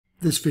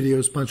This video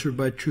is sponsored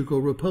by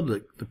Truco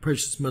Republic, the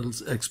precious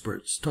metals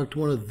experts. Talk to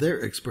one of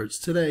their experts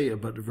today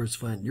about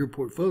diversifying your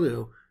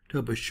portfolio to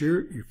help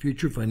assure your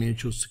future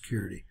financial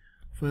security.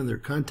 Find their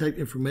contact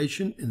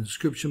information in the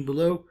description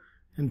below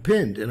and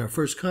pinned in our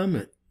first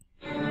comment.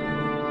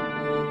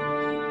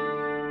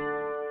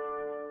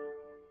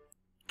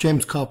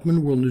 James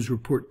Kaufman, World News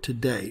Report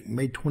today,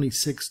 May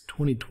 26,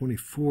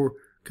 2024.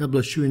 God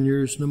bless you and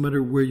yours, no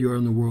matter where you are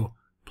in the world.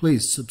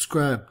 Please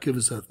subscribe, give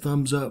us a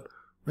thumbs up,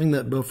 ring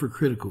that bell for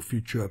critical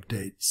future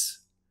updates.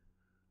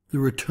 The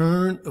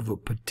return of a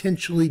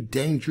potentially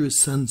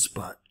dangerous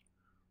sunspot.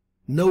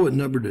 NOAA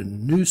numbered a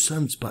new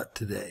sunspot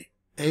today,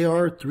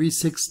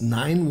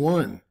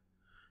 AR3661.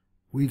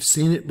 We've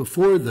seen it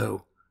before,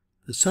 though.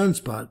 The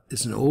sunspot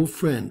is an old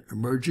friend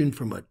emerging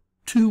from a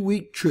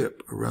 2-week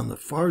trip around the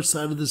far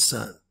side of the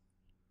sun.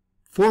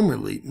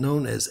 Formerly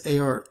known as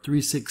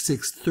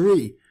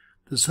AR3663,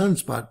 the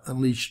sunspot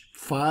unleashed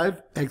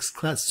 5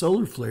 X-class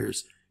solar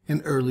flares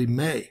in early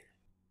May.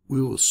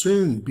 We will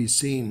soon be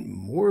seeing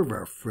more of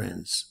our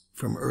friends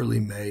from early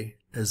May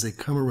as they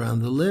come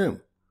around the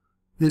limb.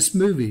 This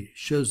movie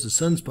shows the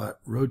sunspot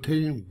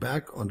rotating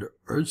back onto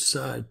Earth's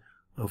side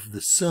of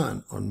the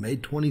sun on May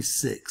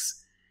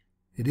 26.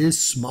 It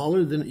is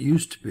smaller than it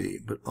used to be,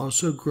 but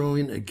also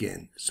growing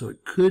again, so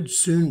it could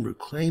soon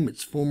reclaim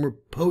its former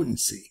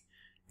potency.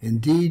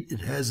 Indeed,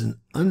 it has an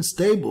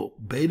unstable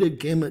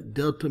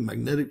beta-gamma-delta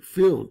magnetic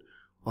field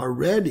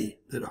already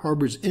that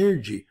harbors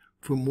energy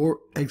for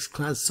more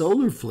X-class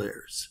solar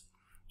flares.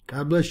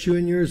 God bless you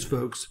and yours,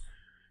 folks.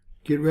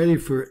 Get ready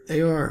for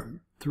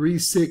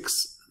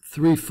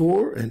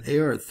AR3634 and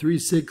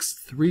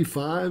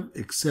AR3635,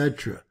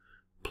 etc.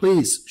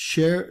 Please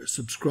share,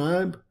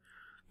 subscribe,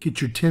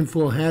 get your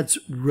tinfoil hats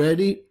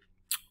ready,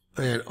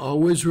 and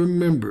always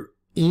remember,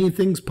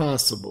 anything's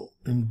possible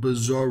in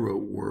Bizarro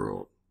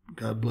World.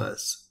 God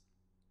bless.